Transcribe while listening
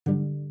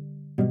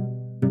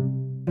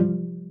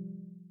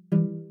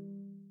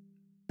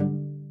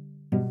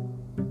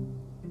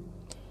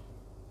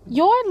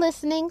You're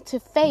listening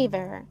to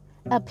Favor,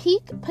 a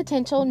Peak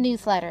Potential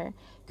newsletter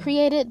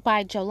created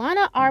by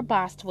Jolana R.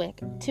 Bostwick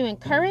to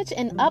encourage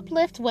and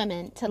uplift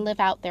women to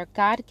live out their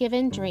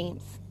God-given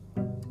dreams.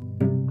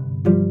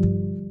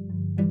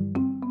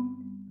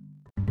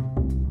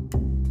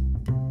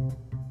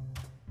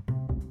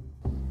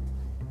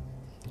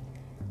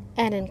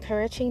 An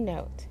encouraging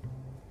note.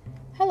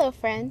 Hello,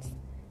 friends.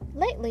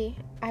 Lately,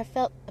 I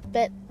felt a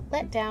bit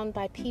let down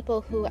by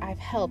people who I've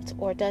helped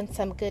or done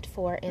some good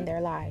for in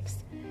their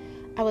lives.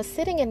 I was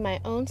sitting in my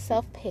own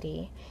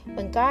self-pity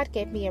when God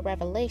gave me a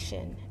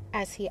revelation,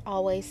 as He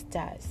always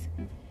does.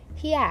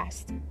 He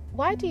asked,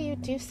 "Why do you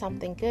do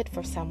something good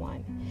for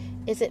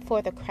someone? Is it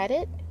for the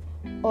credit,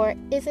 or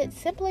is it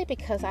simply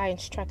because I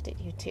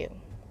instructed you to?"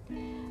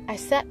 I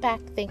sat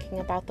back thinking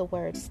about the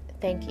words,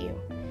 "thank you,"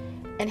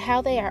 and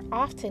how they are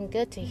often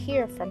good to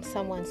hear from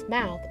someone's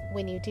mouth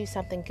when you do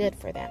something good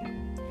for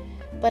them.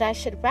 But I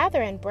should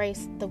rather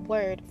embrace the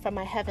word from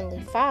my Heavenly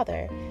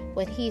Father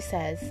when He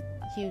says,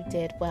 "You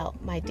did well,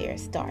 my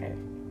dearest daughter."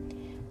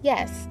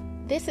 Yes,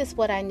 this is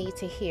what I need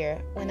to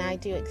hear when I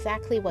do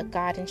exactly what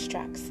God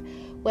instructs,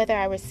 whether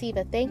I receive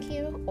a thank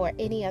you or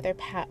any other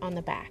pat on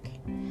the back.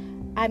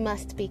 I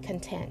must be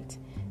content,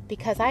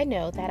 because I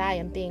know that I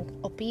am being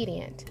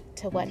obedient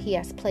to what He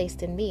has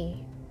placed in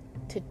me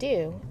to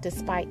do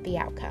despite the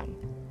outcome.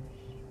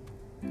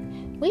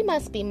 We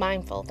must be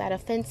mindful that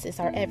offenses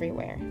are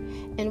everywhere,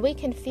 and we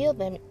can feel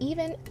them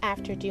even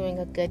after doing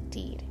a good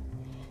deed.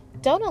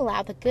 Don't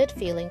allow the good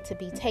feeling to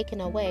be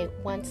taken away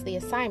once the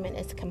assignment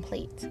is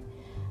complete.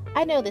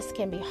 I know this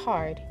can be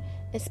hard,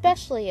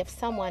 especially if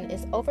someone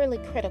is overly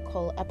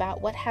critical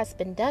about what has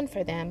been done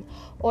for them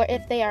or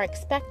if they are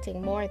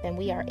expecting more than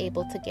we are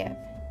able to give.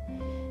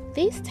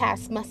 These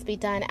tasks must be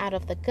done out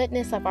of the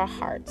goodness of our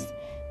hearts,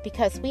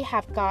 because we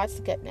have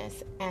God's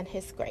goodness and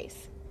His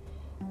grace.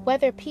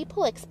 Whether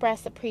people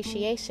express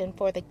appreciation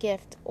for the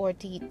gift or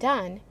deed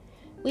done,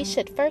 we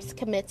should first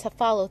commit to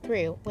follow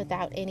through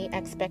without any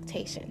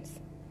expectations.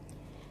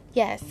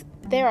 Yes,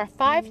 there are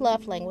 5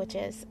 love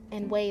languages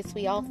and ways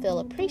we all feel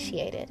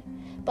appreciated,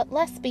 but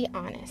let's be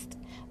honest.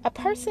 A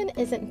person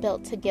isn't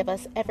built to give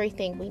us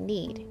everything we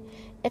need.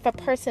 If a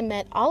person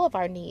met all of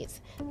our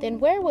needs, then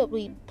where would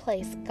we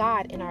place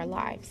God in our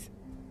lives,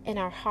 in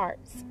our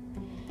hearts?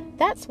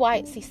 That's why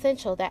it's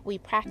essential that we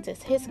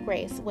practice His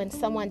grace when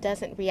someone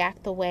doesn't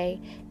react the way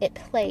it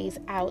plays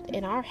out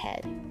in our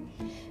head.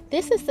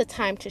 This is the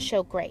time to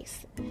show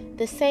grace,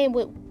 the same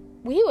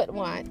we would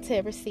want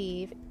to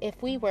receive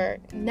if we were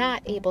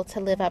not able to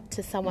live up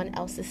to someone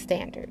else's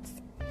standards.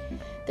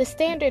 The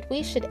standard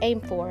we should aim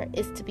for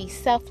is to be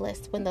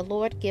selfless when the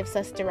Lord gives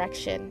us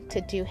direction to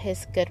do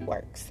His good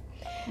works.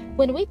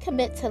 When we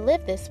commit to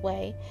live this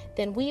way,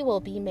 then we will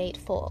be made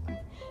full.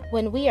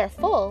 When we are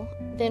full,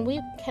 then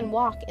we can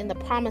walk in the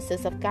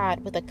promises of God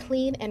with a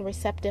clean and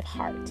receptive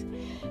heart.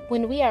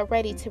 When we are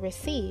ready to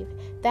receive,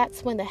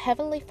 that's when the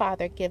Heavenly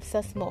Father gives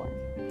us more.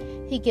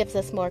 He gives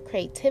us more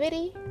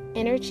creativity,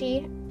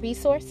 energy,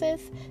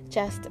 resources,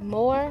 just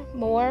more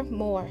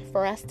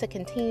for us to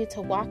continue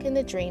to walk in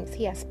the dreams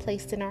He has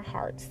placed in our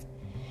hearts.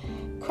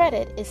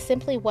 Credit is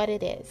simply what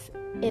it is.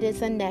 It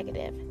is a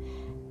negative.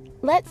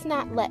 Let's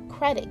not let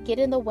credit get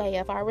in the way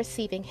of our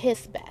receiving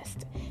His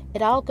best.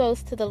 It all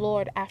goes to the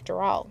Lord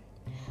after all.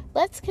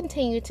 Let's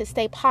continue to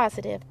stay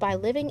positive by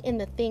living in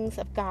the things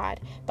of God,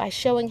 by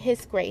showing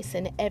His grace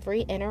in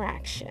every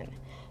interaction.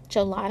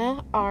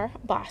 Jolana R.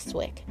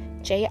 Bostwick,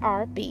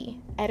 JRB,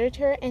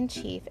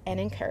 Editor-in-Chief and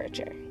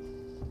Encourager.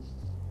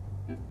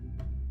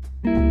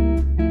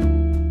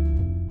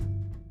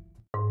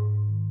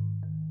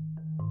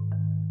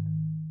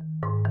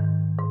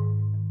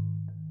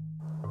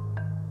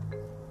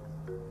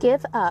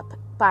 Give Up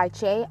by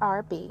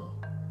JRB.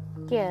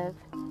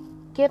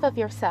 Give of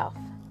yourself.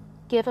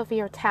 Give of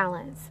your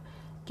talents.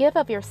 Give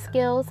of your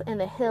skills, and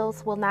the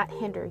hills will not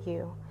hinder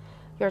you.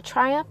 Your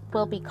triumph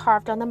will be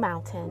carved on the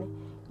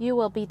mountain. You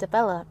will be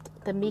developed,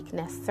 the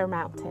meekness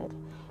surmounted.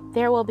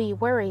 There will be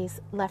worries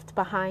left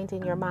behind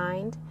in your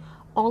mind,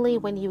 only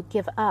when you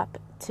give up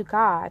to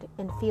God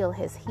and feel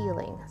His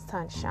healing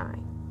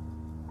sunshine.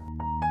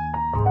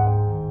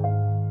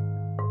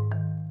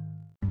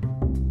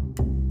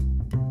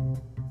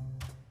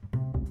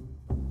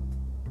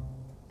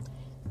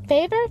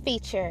 Favor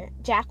feature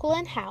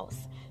Jacqueline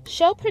House,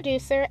 show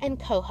producer and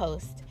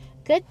co-host.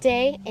 Good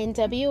day,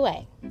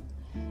 NWA.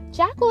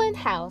 Jacqueline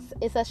House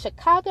is a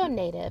Chicago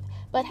native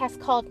but has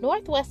called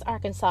Northwest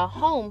Arkansas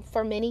home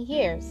for many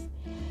years.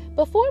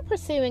 Before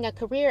pursuing a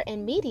career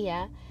in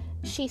media,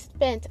 she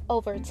spent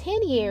over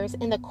 10 years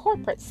in the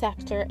corporate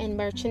sector in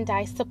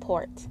merchandise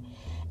support.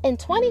 In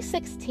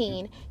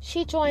 2016,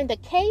 she joined the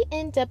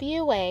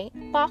KNWA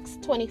Fox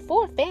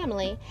 24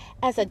 family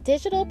as a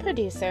digital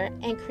producer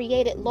and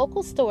created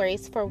local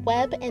stories for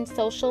web and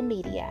social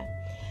media.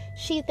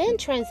 She then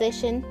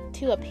transitioned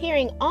to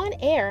appearing on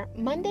air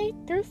Monday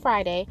through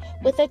Friday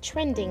with a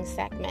trending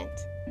segment.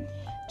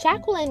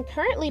 Jacqueline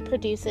currently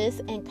produces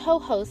and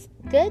co-hosts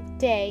Good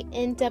Day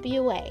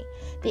NWA,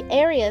 the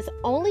area's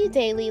only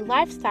daily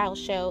lifestyle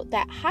show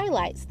that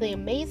highlights the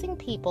amazing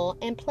people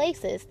and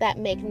places that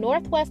make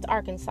Northwest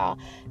Arkansas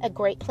a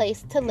great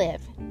place to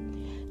live.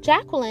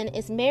 Jacqueline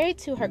is married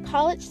to her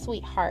college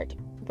sweetheart,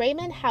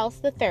 Raymond House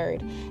III,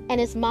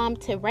 and is mom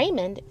to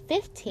Raymond,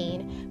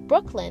 15,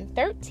 Brooklyn,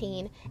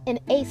 13, and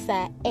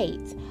Asa, 8,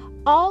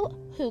 all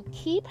who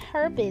keep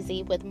her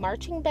busy with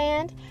marching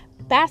band,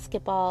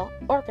 basketball,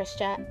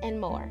 orchestra,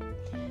 and more.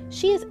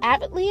 She is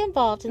avidly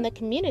involved in the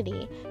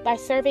community by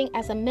serving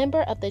as a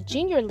member of the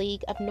Junior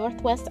League of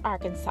Northwest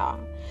Arkansas.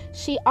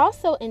 She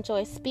also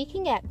enjoys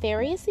speaking at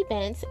various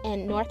events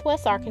in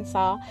Northwest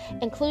Arkansas,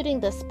 including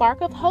the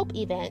Spark of Hope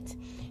event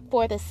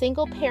for the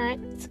Single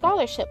Parent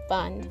Scholarship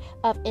Fund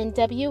of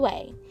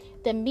NWA,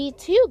 the Me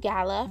Too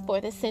Gala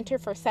for the Center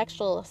for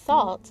Sexual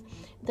Assault,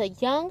 the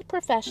Young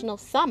Professional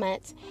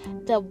Summit,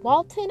 the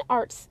Walton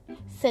Arts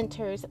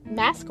Center's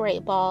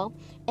Masquerade Ball,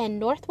 and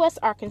Northwest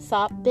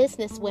Arkansas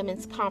Business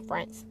Women's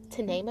Conference,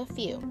 to name a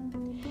few.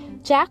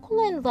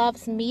 Jacqueline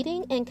loves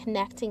meeting and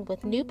connecting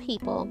with new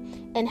people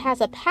and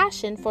has a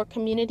passion for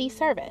community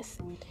service.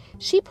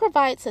 She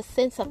provides a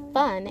sense of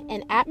fun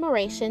and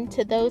admiration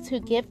to those who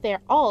give their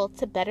all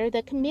to better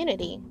the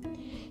community.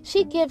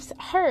 She gives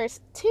hers,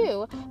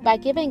 too, by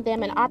giving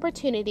them an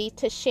opportunity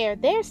to share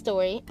their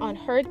story on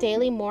her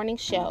daily morning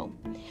show.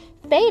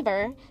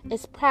 Favor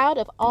is proud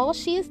of all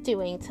she is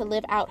doing to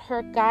live out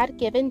her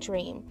God-given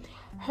dream.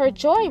 Her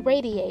joy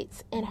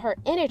radiates, and her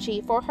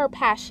energy for her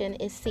passion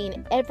is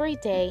seen every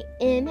day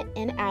in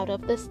and out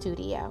of the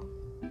studio.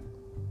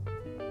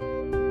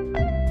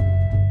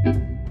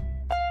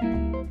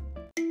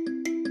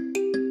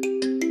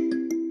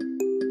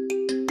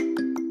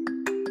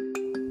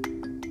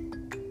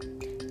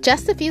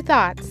 Just a Few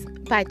Thoughts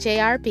by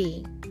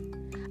J.R.B.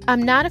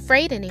 I'm not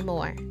afraid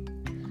anymore.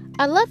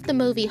 I love the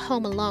movie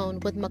Home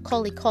Alone with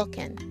Macaulay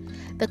Culkin,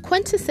 the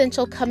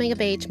quintessential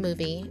coming-of-age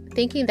movie,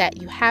 thinking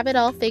that you have it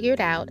all figured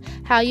out,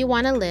 how you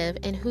want to live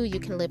and who you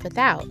can live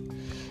without.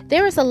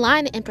 There is a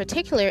line in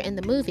particular in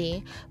the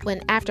movie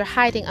when, after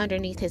hiding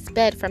underneath his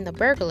bed from the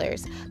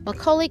burglars,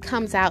 Macaulay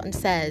comes out and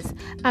says,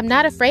 "I'm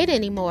not afraid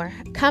anymore.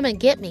 Come and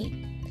get me."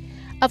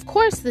 Of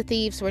course, the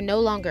thieves were no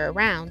longer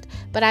around,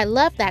 but I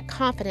love that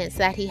confidence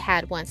that he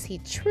had once he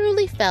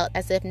truly felt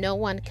as if no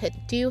one could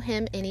do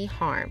him any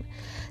harm.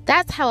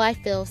 That's how I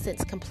feel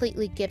since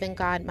completely giving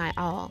God my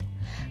all.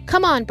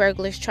 Come on,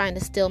 burglars trying to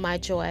steal my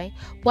joy.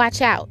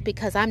 Watch out,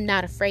 because I'm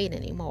not afraid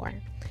anymore.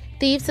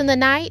 Thieves in the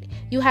night,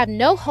 you have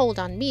no hold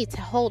on me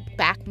to hold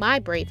back my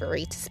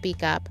bravery to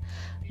speak up.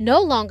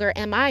 No longer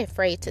am I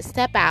afraid to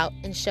step out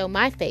and show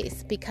my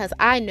face because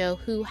I know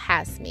who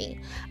has me.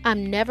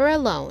 I'm never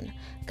alone.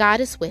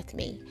 God is with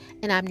me,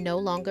 and I'm no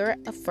longer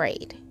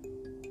afraid.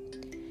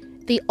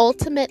 The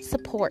ultimate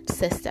support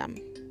system.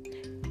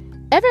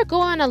 Ever go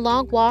on a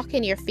long walk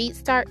and your feet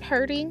start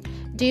hurting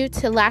due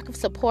to lack of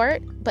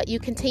support, but you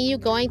continue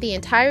going the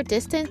entire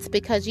distance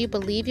because you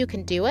believe you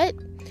can do it?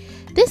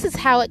 This is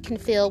how it can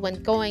feel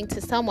when going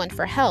to someone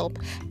for help,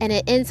 and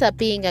it ends up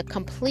being a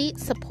complete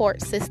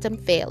support system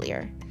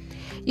failure.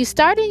 You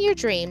start in your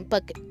dream,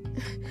 but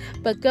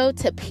go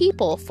to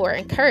people for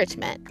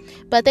encouragement,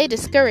 but they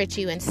discourage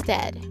you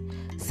instead.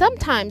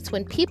 Sometimes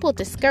when people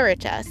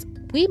discourage us,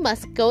 we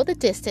must go the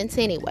distance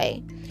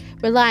anyway,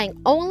 relying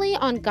only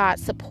on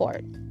God's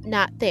support,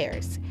 not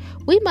theirs.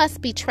 We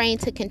must be trained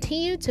to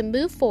continue to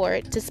move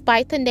forward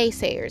despite the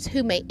naysayers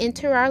who may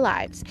enter our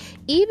lives,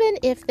 even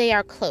if they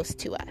are close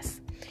to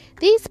us.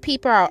 These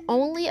people are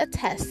only a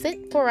test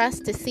sent for us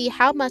to see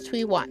how much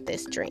we want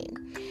this dream.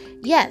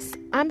 Yes,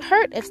 I'm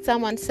hurt if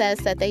someone says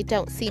that they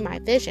don't see my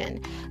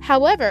vision.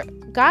 However,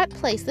 God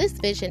placed this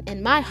vision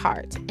in my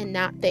heart and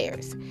not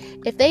theirs.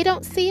 If they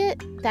don't see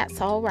it,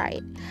 that's all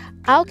right.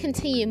 I'll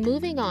continue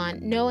moving on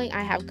knowing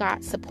I have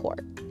God's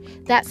support.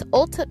 That's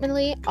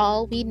ultimately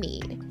all we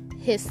need,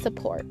 His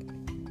support.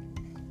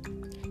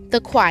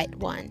 The quiet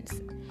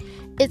ones.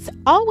 It's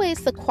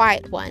always the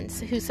quiet ones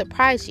who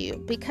surprise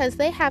you because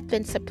they have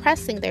been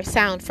suppressing their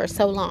sound for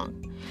so long.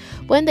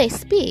 When they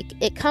speak,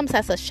 it comes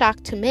as a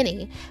shock to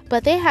many,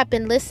 but they have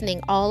been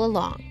listening all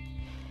along.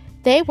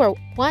 They were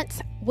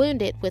once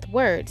wounded with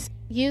words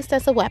used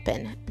as a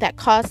weapon that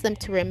caused them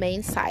to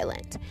remain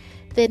silent.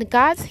 Then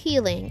God's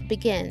healing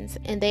begins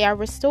and they are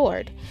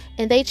restored,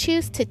 and they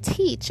choose to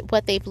teach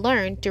what they've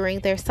learned during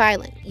their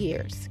silent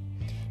years.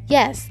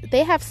 Yes,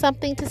 they have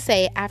something to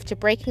say after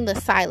breaking the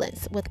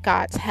silence with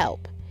God's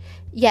help.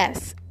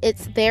 Yes,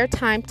 it's their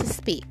time to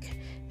speak.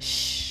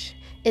 Shh.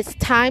 It's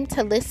time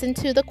to listen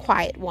to the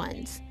quiet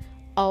ones.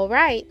 All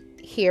right,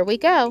 here we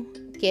go.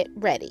 Get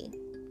ready.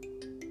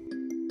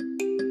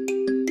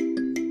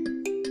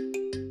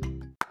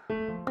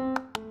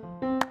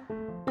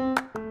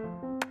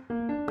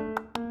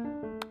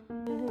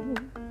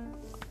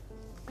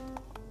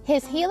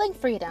 His Healing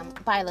Freedom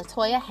by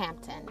LaToya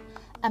Hampton.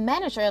 A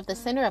manager of the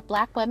Center of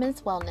Black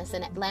Women's Wellness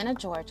in Atlanta,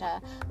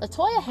 Georgia,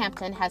 LaToya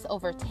Hampton has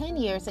over 10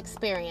 years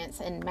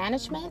experience in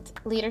management,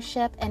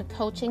 leadership, and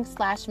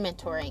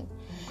coaching/mentoring.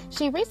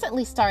 She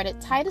recently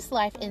started Titus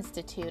Life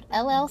Institute,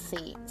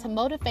 LLC, to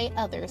motivate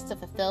others to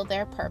fulfill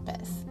their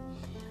purpose.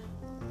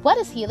 What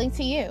is healing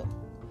to you?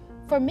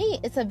 For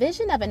me, it's a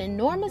vision of an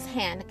enormous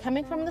hand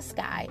coming from the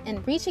sky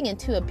and reaching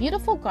into a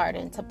beautiful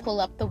garden to pull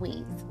up the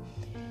weeds.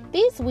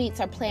 These weeds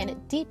are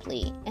planted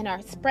deeply and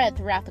are spread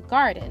throughout the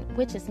garden,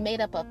 which is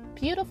made up of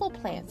beautiful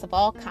plants of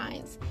all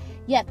kinds,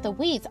 yet the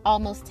weeds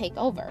almost take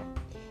over.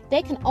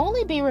 They can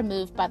only be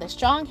removed by the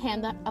strong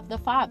hand of the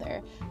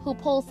Father, who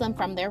pulls them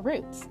from their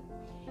roots.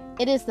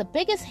 It is the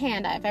biggest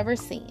hand I've ever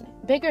seen,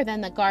 bigger than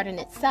the garden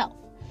itself.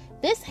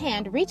 This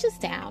hand reaches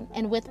down,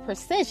 and with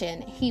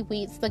precision, he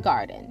weeds the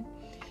garden.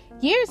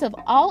 Years of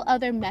all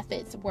other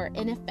methods were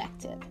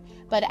ineffective,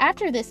 but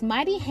after this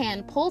mighty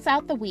hand pulls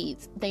out the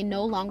weeds, they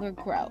no longer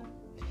grow.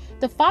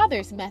 The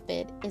Father's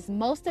method is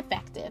most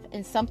effective,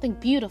 and something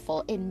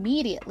beautiful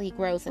immediately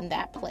grows in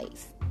that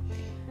place.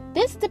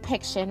 This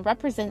depiction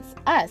represents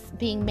us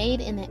being made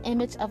in the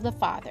image of the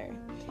Father.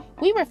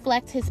 We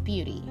reflect his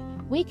beauty.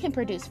 We can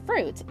produce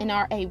fruit and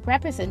are a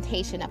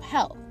representation of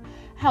health.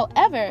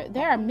 However,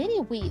 there are many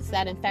weeds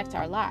that infect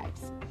our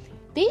lives.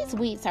 These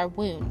weeds are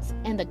wounds,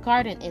 and the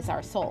garden is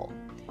our soul.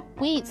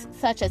 Weeds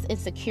such as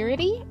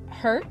insecurity,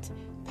 hurt,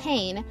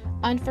 pain,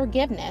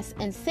 unforgiveness,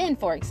 and sin,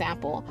 for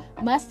example,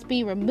 must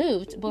be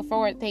removed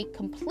before they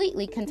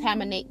completely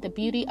contaminate the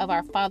beauty of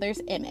our Father's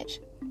image.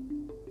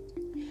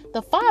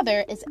 The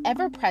Father is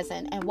ever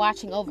present and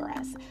watching over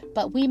us,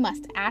 but we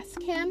must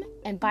ask him,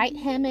 invite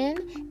him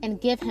in, and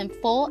give him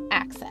full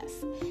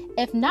access.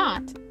 If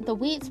not, the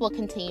weeds will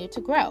continue to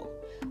grow.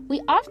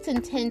 We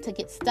often tend to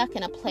get stuck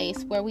in a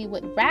place where we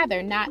would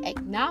rather not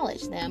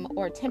acknowledge them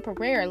or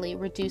temporarily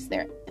reduce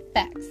their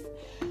effects.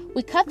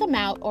 We cut them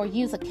out or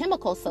use a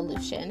chemical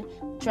solution,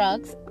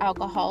 drugs,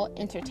 alcohol,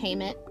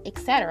 entertainment,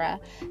 etc.,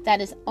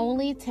 that is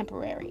only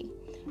temporary.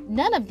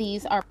 None of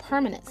these are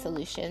permanent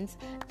solutions,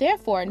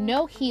 therefore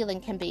no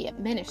healing can be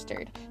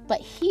administered,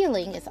 but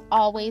healing is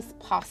always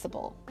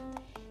possible.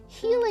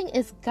 Healing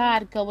is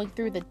God going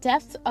through the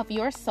depths of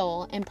your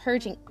soul and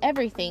purging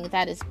everything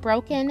that is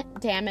broken,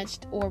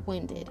 damaged, or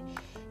wounded.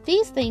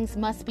 These things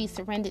must be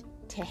surrendered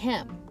to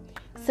him.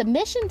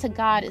 Submission to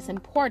God is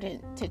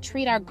important to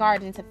treat our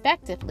gardens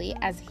effectively,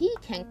 as he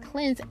can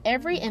cleanse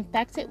every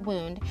infected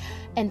wound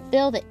and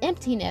fill the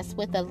emptiness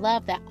with the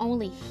love that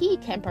only he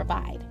can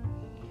provide.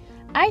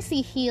 I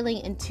see healing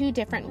in two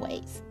different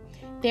ways.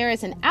 There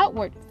is an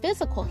outward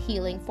physical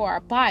healing for our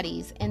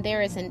bodies, and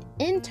there is an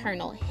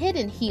internal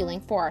hidden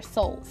healing for our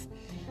souls.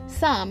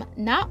 Some,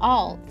 not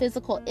all,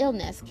 physical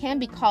illness can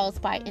be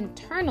caused by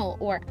internal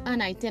or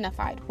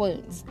unidentified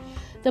wounds.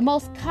 The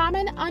most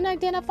common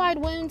unidentified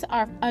wounds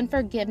are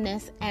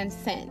unforgiveness and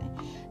sin.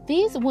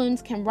 These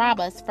wounds can rob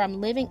us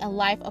from living a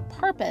life of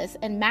purpose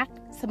and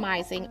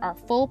maximizing our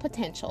full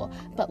potential,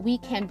 but we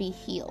can be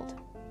healed.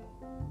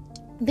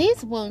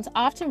 These wounds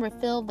often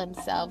reveal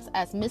themselves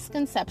as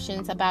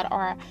misconceptions about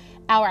our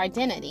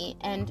identity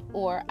and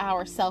or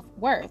our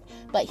self-worth,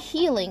 but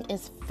healing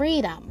is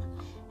freedom.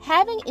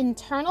 Having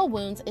internal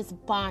wounds is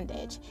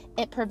bondage.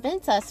 It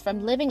prevents us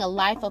from living a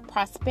life of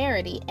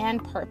prosperity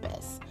and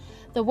purpose.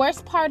 The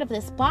worst part of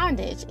this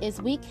bondage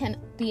is we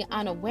can be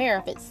unaware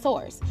of its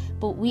source,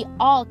 but we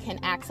all can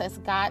access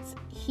God's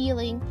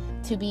healing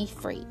to be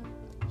free.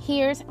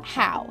 Here's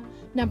how.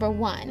 Number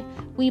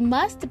 1, we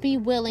must be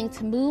willing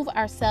to move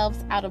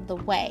ourselves out of the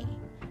way.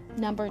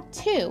 Number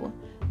 2,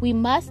 we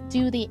must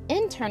do the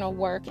internal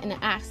work and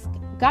ask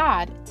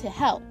God to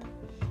help.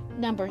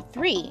 Number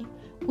 3,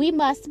 we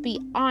must be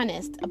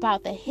honest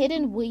about the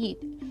hidden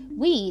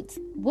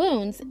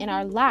wounds in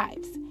our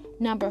lives.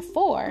 Number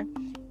 4,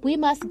 we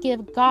must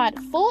give God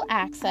full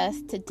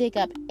access to dig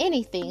up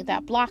anything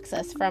that blocks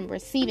us from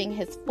receiving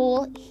his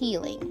full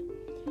healing.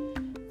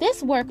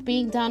 This work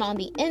being done on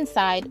the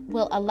inside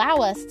will allow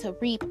us to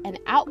reap an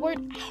outward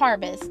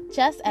harvest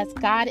just as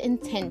God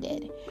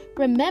intended.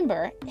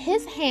 Remember,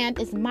 his hand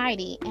is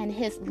mighty and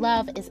his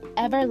love is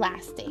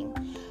everlasting.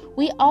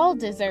 We all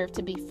deserve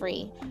to be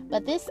free,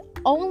 but this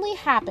only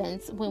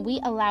happens when we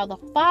allow the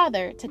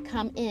Father to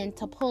come in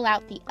to pull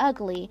out the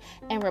ugly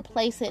and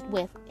replace it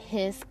with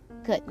his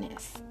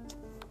goodness.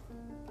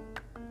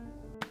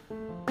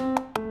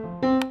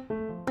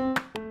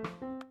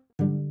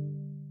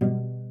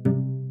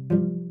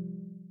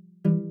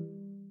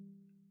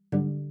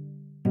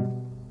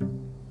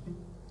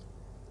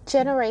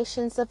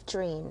 Generations of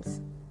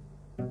Dreams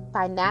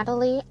by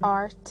Natalie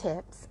R.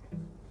 Tibbs.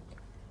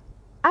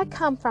 I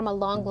come from a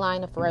long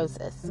line of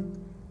roses.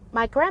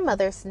 My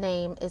grandmother's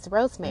name is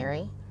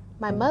Rosemary.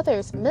 My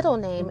mother's middle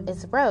name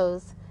is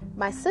Rose.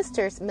 My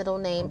sister's middle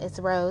name is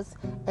Rose,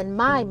 and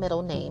my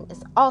middle name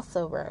is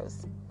also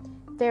Rose.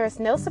 There is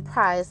no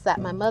surprise that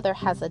my mother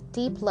has a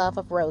deep love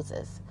of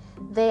roses.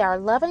 They are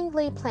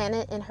lovingly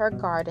planted in her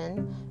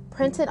garden,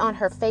 printed on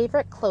her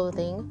favorite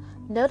clothing,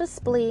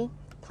 noticeably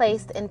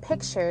placed in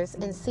pictures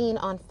and seen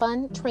on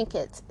fun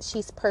trinkets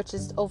she's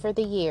purchased over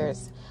the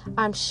years,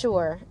 I'm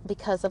sure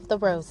because of the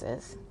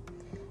roses.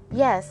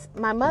 Yes,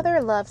 my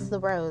mother loves the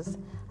rose.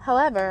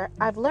 However,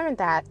 I've learned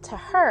that to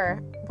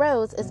her,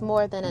 rose is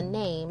more than a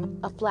name,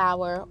 a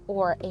flower,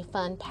 or a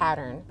fun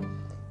pattern.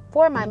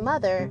 For my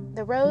mother,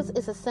 the rose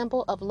is a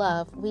symbol of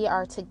love we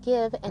are to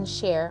give and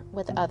share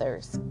with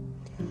others.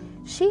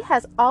 She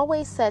has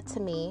always said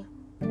to me,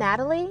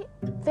 "Natalie,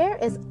 there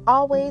is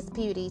always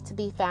beauty to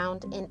be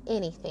found in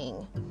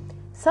anything.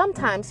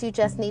 Sometimes you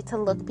just need to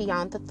look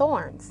beyond the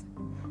thorns.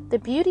 The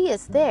beauty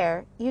is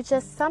there, you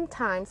just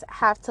sometimes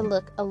have to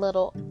look a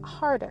little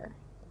harder."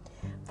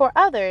 For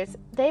others,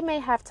 they may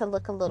have to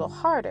look a little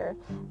harder,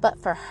 but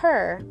for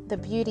her, the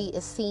beauty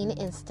is seen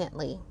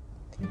instantly.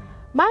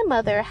 My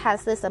mother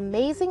has this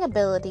amazing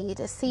ability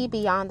to see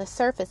beyond the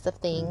surface of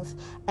things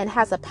and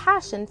has a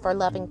passion for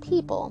loving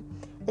people,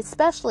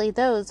 especially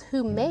those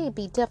who may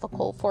be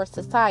difficult for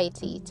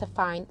society to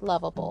find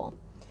lovable.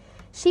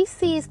 She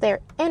sees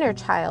their inner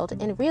child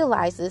and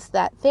realizes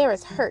that there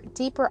is hurt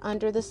deeper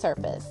under the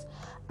surface.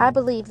 I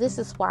believe this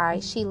is why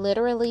she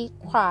literally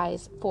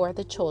cries for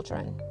the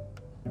children.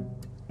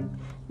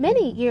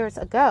 Many years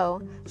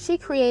ago, she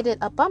created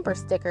a bumper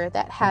sticker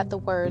that had the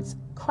words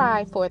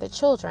 "Cry for the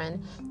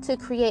Children" to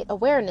create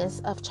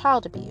awareness of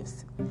child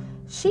abuse.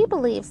 She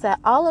believes that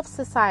all of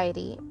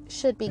society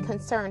should be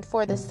concerned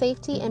for the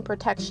safety and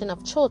protection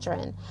of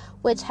children,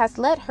 which has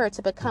led her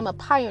to become a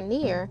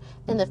pioneer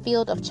in the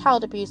field of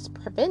child abuse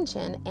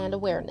prevention and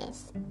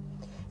awareness.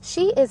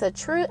 She is a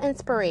true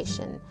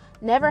inspiration,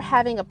 never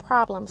having a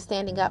problem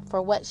standing up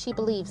for what she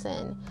believes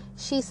in.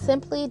 She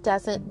simply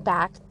doesn't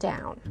back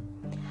down.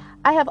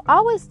 I have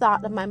always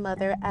thought of my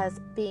mother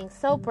as being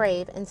so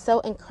brave and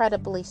so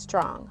incredibly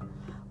strong.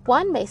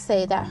 One may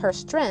say that her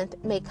strength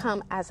may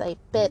come as a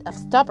bit of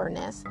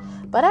stubbornness,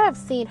 but I have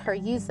seen her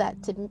use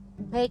that to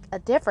make a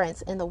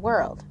difference in the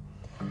world.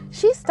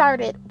 She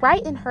started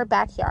right in her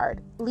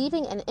backyard,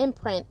 leaving an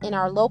imprint in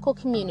our local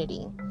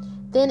community,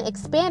 then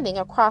expanding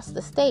across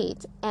the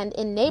state and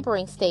in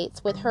neighboring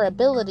states with her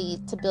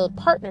ability to build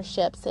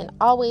partnerships and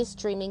always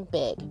dreaming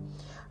big.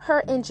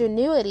 Her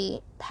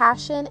ingenuity,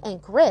 passion, and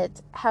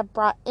grit have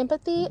brought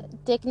empathy,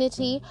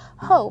 dignity,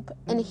 hope,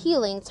 and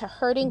healing to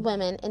hurting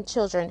women and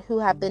children who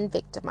have been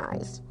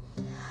victimized.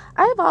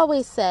 I have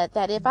always said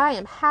that if I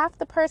am half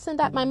the person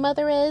that my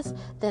mother is,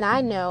 then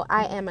I know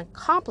I am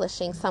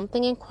accomplishing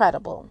something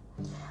incredible.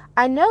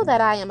 I know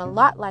that I am a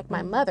lot like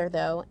my mother,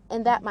 though,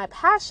 and that my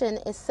passion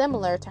is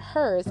similar to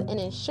hers in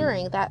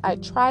ensuring that I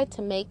try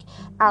to make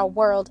our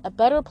world a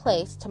better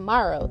place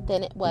tomorrow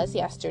than it was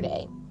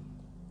yesterday.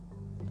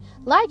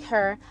 Like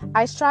her,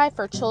 I strive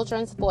for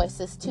children's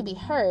voices to be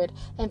heard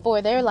and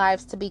for their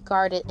lives to be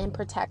guarded and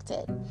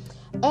protected.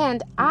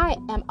 And I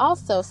am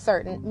also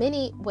certain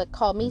many would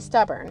call me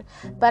stubborn,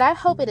 but I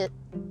hope it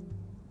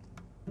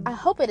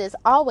is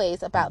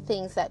always about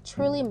things that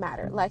truly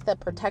matter, like the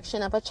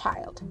protection of a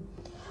child.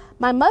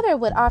 My mother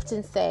would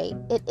often say,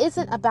 "It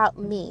isn't about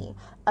me,"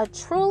 a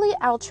truly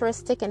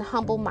altruistic and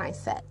humble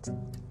mindset.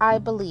 I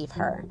believe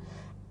her.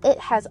 It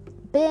has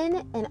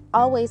been and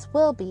always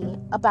will be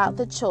about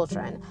the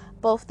children,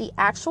 both the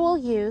actual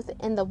youth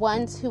and the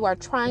ones who are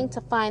trying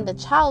to find the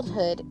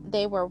childhood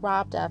they were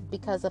robbed of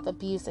because of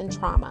abuse and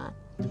trauma.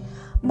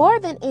 More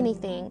than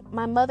anything,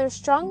 my mother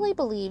strongly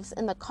believes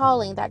in the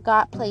calling that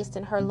God placed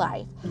in her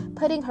life,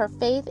 putting her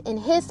faith in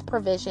His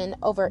provision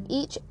over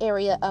each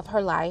area of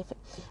her life,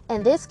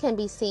 and this can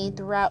be seen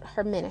throughout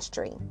her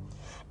ministry.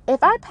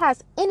 If I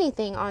pass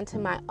anything on to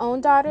my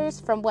own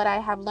daughters from what I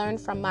have learned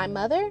from my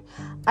mother,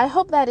 I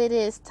hope that it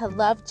is to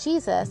love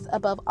Jesus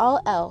above all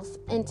else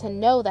and to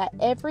know that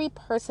every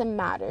person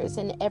matters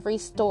and every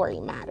story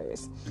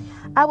matters.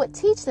 I would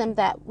teach them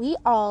that all we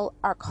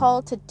are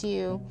called to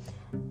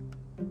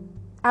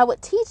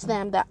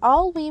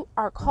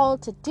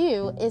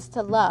do is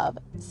to love,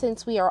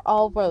 since we are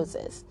all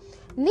roses.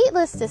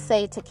 Needless to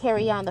say, to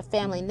carry on the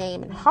family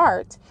name and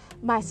heart,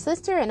 my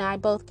sister and I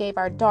both gave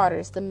our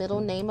daughters the middle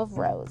name of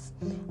Rose.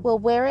 We'll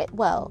wear it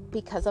well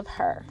because of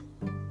her.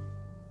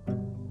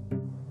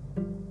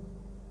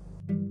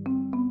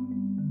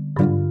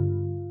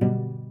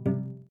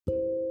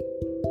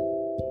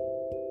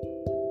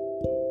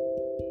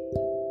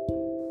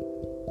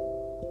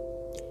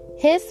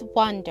 His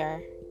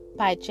Wonder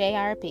by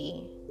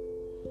J.R.B.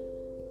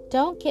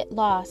 Don't get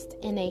lost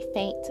in a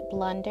faint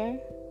blunder.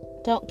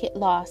 Don't get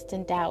lost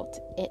in doubt,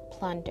 it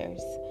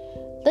plunders.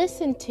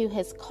 Listen to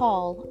his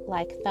call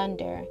like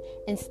thunder,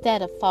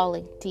 instead of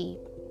falling deep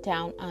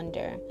down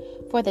under.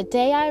 For the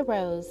day I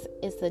rose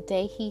is the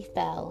day he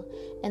fell,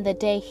 and the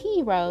day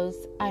he rose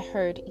I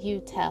heard you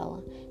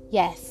tell.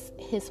 Yes,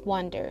 his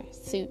wonder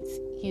suits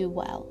you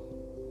well.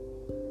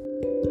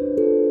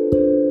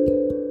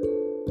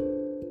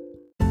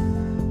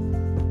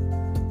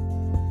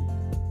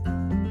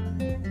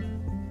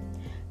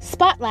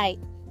 Spotlight,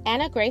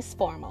 Anna Grace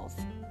Formals.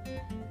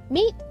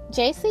 Meet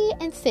JC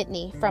and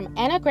Sydney from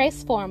Anna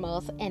Grace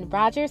Formals in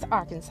Rogers,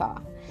 Arkansas.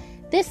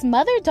 This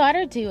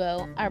mother-daughter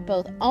duo are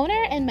both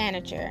owner and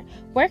manager,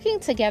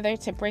 working together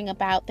to bring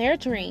about their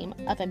dream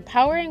of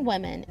empowering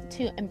women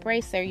to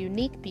embrace their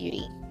unique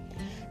beauty.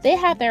 They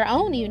have their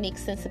own unique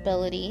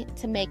sensibility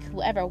to make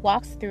whoever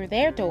walks through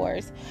their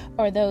doors,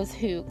 or those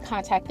who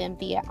contact them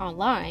via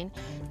online,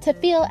 to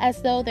feel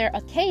as though their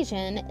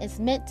occasion is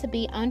meant to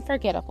be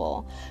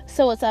unforgettable.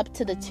 So it's up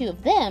to the two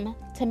of them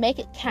to make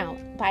it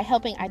count by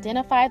helping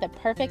identify the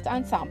perfect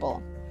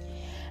ensemble.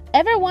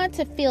 Ever want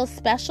to feel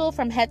special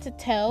from head to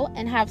toe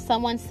and have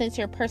someone sense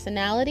your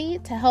personality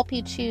to help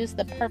you choose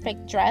the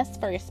perfect dress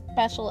for your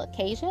special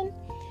occasion?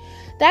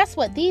 That's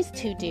what these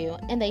two do,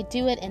 and they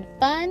do it in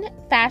fun,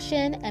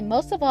 fashion, and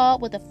most of all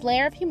with a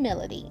flair of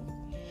humility.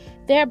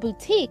 Their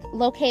boutique,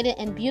 located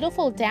in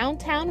beautiful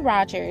downtown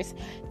Rogers,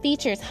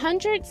 features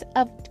hundreds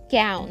of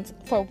gowns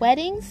for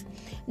weddings,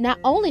 not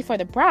only for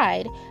the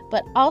bride,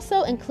 but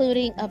also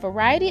including a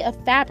variety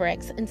of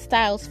fabrics and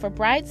styles for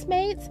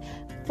bridesmaids,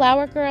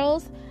 flower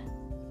girls,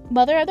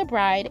 mother of the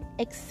bride,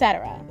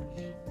 etc.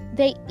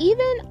 They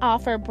even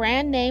offer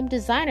brand name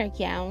designer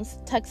gowns,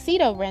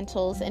 tuxedo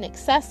rentals, and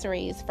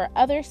accessories for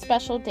other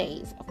special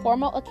days,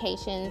 formal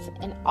occasions,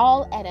 and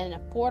all at an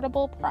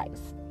affordable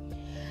price.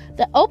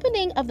 The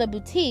opening of the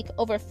boutique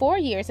over 4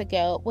 years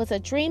ago was a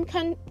dream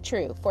come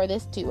true for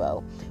this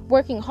duo,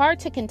 working hard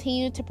to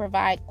continue to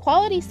provide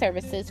quality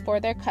services for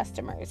their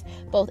customers,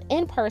 both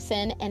in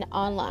person and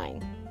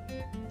online.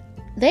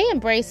 They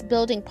embrace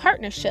building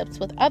partnerships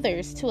with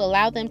others to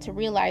allow them to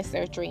realize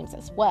their dreams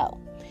as well.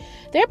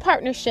 Their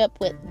partnership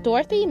with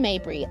Dorothy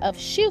Mabry of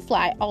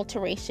Shoefly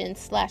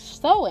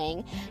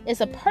Alteration/Sewing is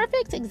a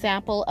perfect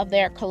example of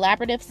their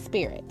collaborative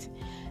spirit.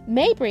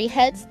 Mabry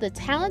heads the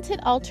talented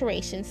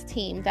alterations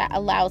team that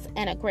allows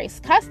Anna Grace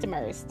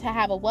customers to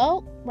have a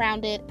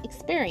well-rounded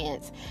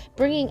experience,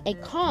 bringing a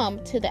calm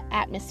to the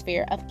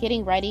atmosphere of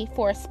getting ready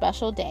for a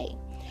special day.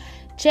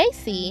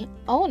 JC,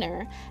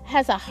 owner,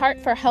 has a heart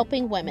for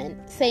helping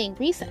women, saying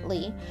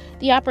recently,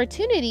 "The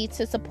opportunity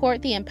to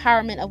support the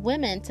empowerment of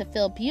women to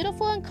feel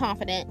beautiful and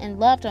confident and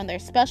loved on their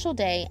special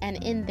day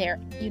and in their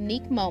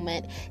unique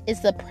moment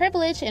is the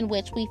privilege in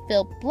which we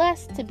feel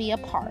blessed to be a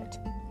part."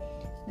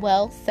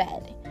 Well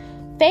said.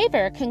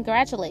 Favor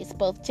congratulates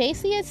both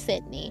JC and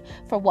Sydney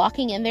for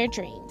walking in their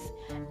dreams.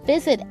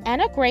 Visit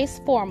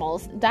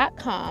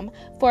AnnaGraceFormals.com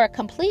for a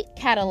complete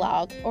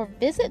catalog, or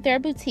visit their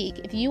boutique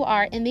if you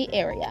are in the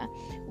area.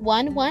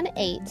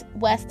 118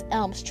 West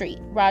Elm Street,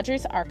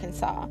 Rogers,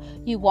 Arkansas.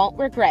 You won't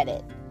regret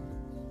it.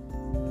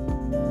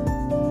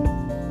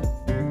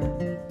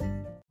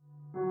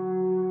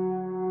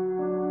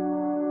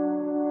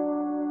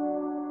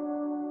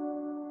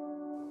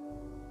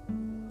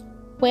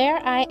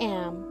 Where I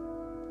Am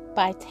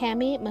by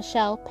Tammy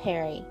Michelle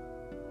Perry.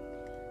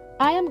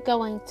 I am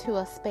going to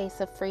a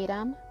space of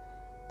freedom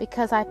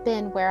because I've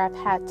been where I've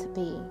had to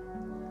be.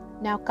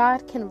 Now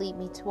God can lead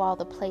me to all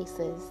the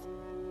places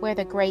where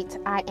the great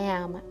I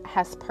Am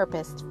has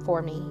purposed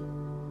for me.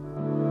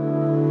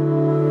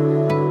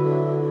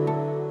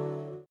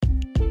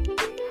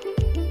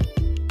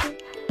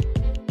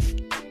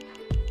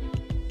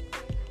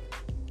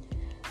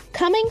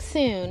 Coming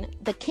soon,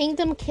 the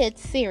Kingdom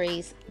Kids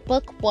series,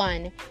 Book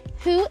 1,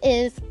 Who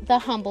is the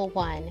Humble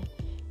One?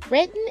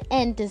 Written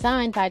and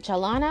designed by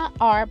Jelana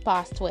R.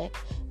 Bostwick,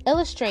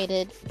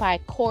 illustrated by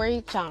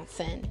Corey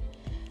Johnson.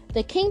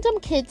 The Kingdom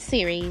Kids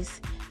series,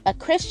 a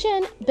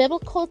Christian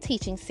biblical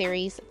teaching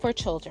series for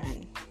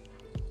children.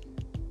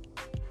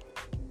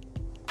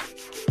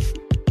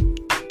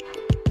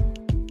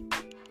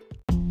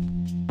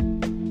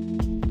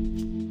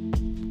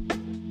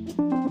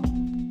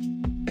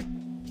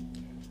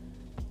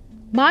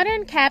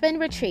 Modern Cabin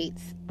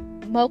Retreats,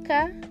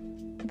 MOCA,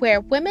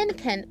 where women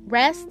can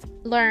rest,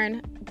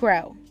 learn,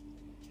 grow.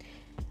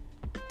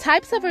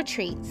 Types of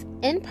retreats: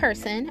 in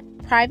person,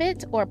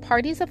 private, or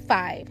parties of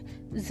 5,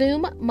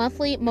 Zoom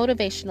monthly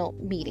motivational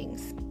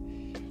meetings.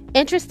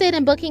 Interested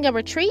in booking a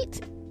retreat?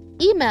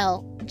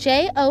 Email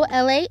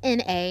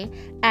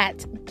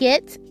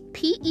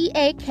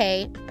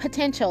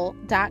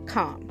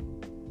JOLANA@getpeakpotential.com.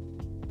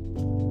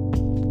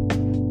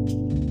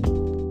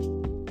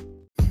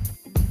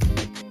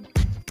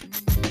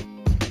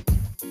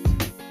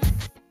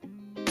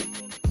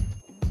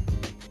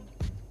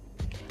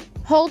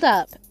 Hold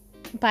Up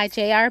by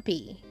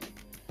JRB.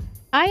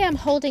 I am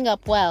holding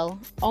up well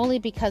only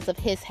because of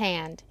his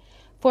hand,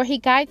 for he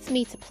guides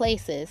me to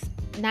places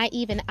not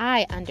even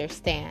I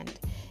understand.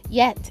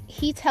 Yet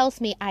he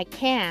tells me I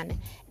can,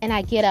 and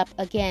I get up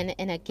again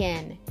and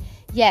again.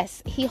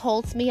 Yes, he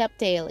holds me up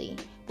daily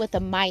with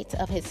the might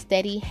of his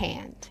steady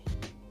hand.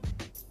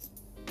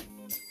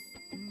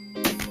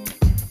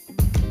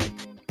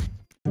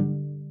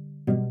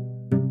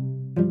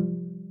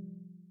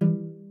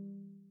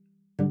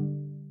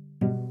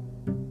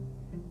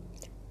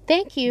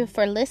 Thank you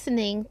for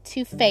listening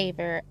to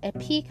Favor, a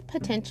Peak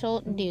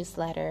Potential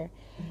newsletter,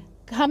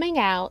 coming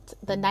out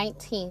the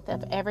 19th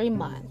of every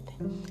month.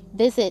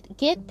 Visit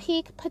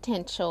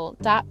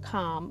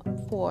getpeakpotential.com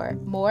for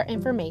more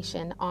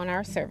information on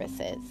our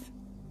services.